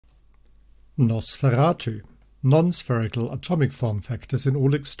NoSpherA2, non-spherical atomic form factors in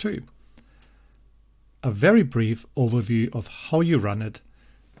OLX2. A very brief overview of how you run it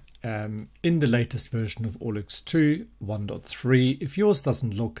in the latest version of OLX2 1.3. If yours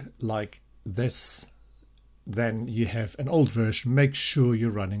doesn't look like this, then you have an old version. Make sure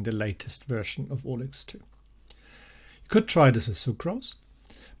you're running the latest version of OLX2. You could try this with sucrose,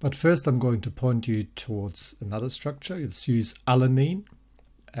 but first I'm going to point you towards another structure. Let's use alanine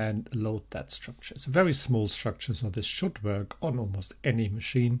and load that structure. It's a very small structure, so this should work on almost any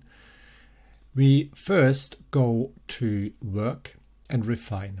machine. We first go to work and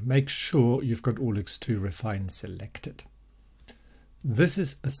refine. Make sure you've got OLX2 refine selected. This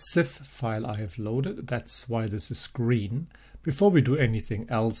is a CIF file I have loaded. That's why this is green. Before we do anything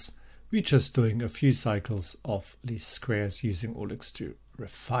else, we're just doing a few cycles of least squares using OLX2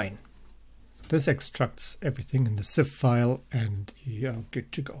 refine. So this extracts everything in the CIF file and you are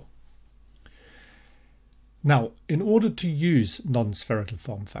good to go. Now, in order to use non-spherical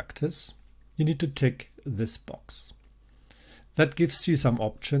form factors, you need to tick this box. That gives you some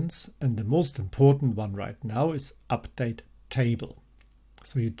options, and the most important one right now is update table.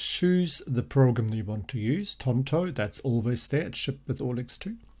 So you choose the program that you want to use. Tonto, that's always there, it's shipped with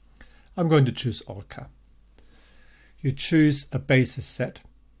OLX2. I'm going to choose Orca. You choose a basis set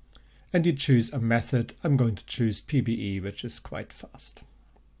and you choose a method. I'm going to choose PBE, which is quite fast.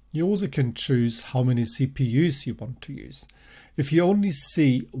 You also can choose how many CPUs you want to use. If you only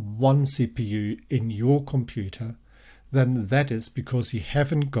see one CPU in your computer, then that is because you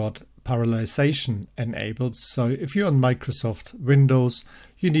haven't got parallelization enabled. So if you're on Microsoft Windows,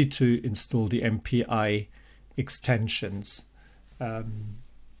 you need to install the MPI extensions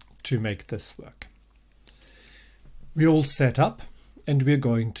to make this work. We're all set up and we're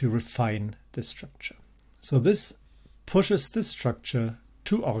going to refine the structure. So this pushes the structure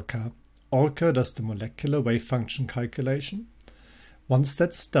to Orca. Orca does the molecular wave function calculation. Once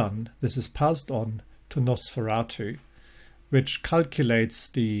that's done, this is passed on to NoSpherA2, which calculates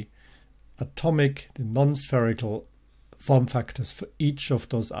the atomic, the non-spherical form factors for each of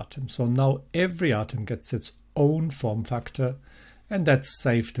those atoms. So now every atom gets its own form factor, and that's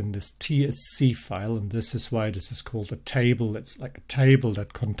saved in this TSC file, and this is why this is called a table. It's like a table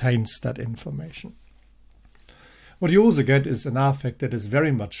that contains that information. What you also get is an R factor that is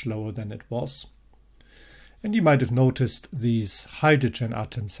very much lower than it was. And you might have noticed these hydrogen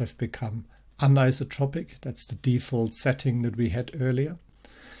atoms have become anisotropic. That's the default setting that we had earlier.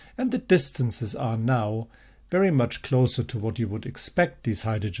 And the distances are now very much closer to what you would expect these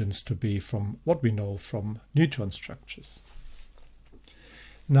hydrogens to be from what we know from neutron structures.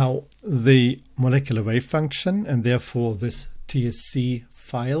 Now, the molecular wave function, and therefore this TSC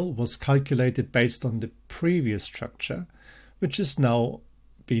file, was calculated based on the previous structure, which is now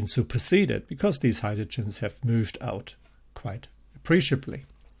being superseded because these hydrogens have moved out quite appreciably.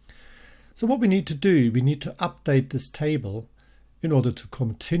 So what we need to do, we need to update this table in order to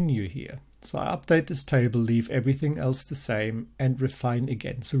continue here. So I update this table, leave everything else the same, and refine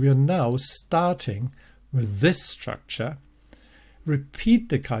again. So we are now starting with this structure. Repeat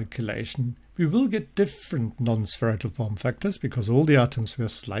the calculation. We will get different non-spherical form factors because all the atoms were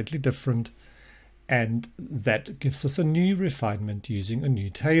slightly different, and that gives us a new refinement using a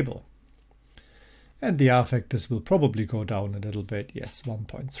new table. And the R factors will probably go down a little bit. Yes,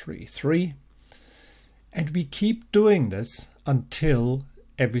 1.33. And we keep doing this until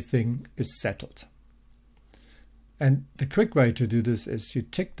everything is settled. And the quick way to do this is you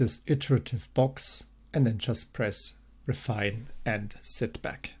tick this iterative box and then just press refine and sit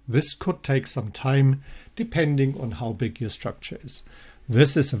back. This could take some time depending on how big your structure is.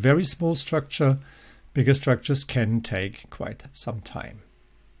 This is a very small structure. Bigger structures can take quite some time.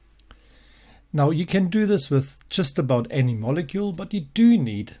 Now you can do this with just about any molecule, but you do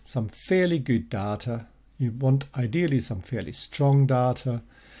need some fairly good data. You want ideally some fairly strong data.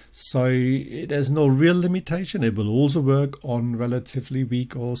 So there's no real limitation. It will also work on relatively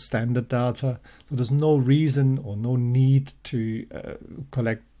weak or standard data. So there's no reason or no need to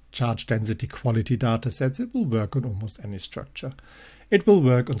collect charge density quality data sets. It will work on almost any structure. It will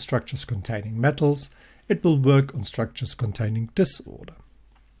work on structures containing metals. It will work on structures containing disorder.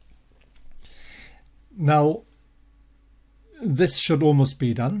 Now, this should almost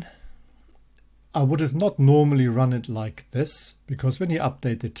be done. I would have not normally run it like this, because when you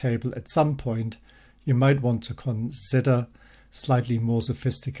update the table at some point, you might want to consider slightly more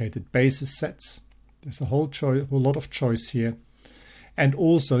sophisticated basis sets. There's a whole lot of choice here. And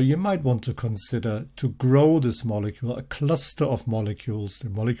also you might want to consider to grow this molecule, a cluster of molecules. The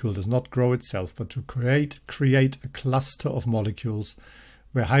molecule does not grow itself, but to create a cluster of molecules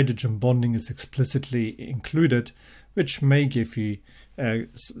where hydrogen bonding is explicitly included, which may give you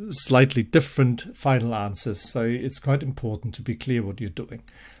slightly different final answers. So it's quite important to be clear what you're doing.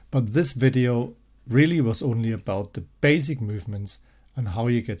 But this video really was only about the basic movements and how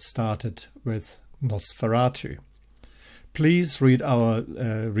you get started with NoSpherA2. Please read our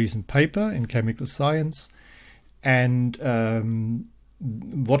recent paper in Chemical Science and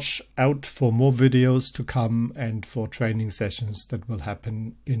watch out for more videos to come and for training sessions that will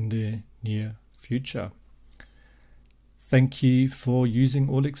happen in the near future. Thank you for using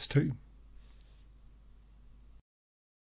OLX2.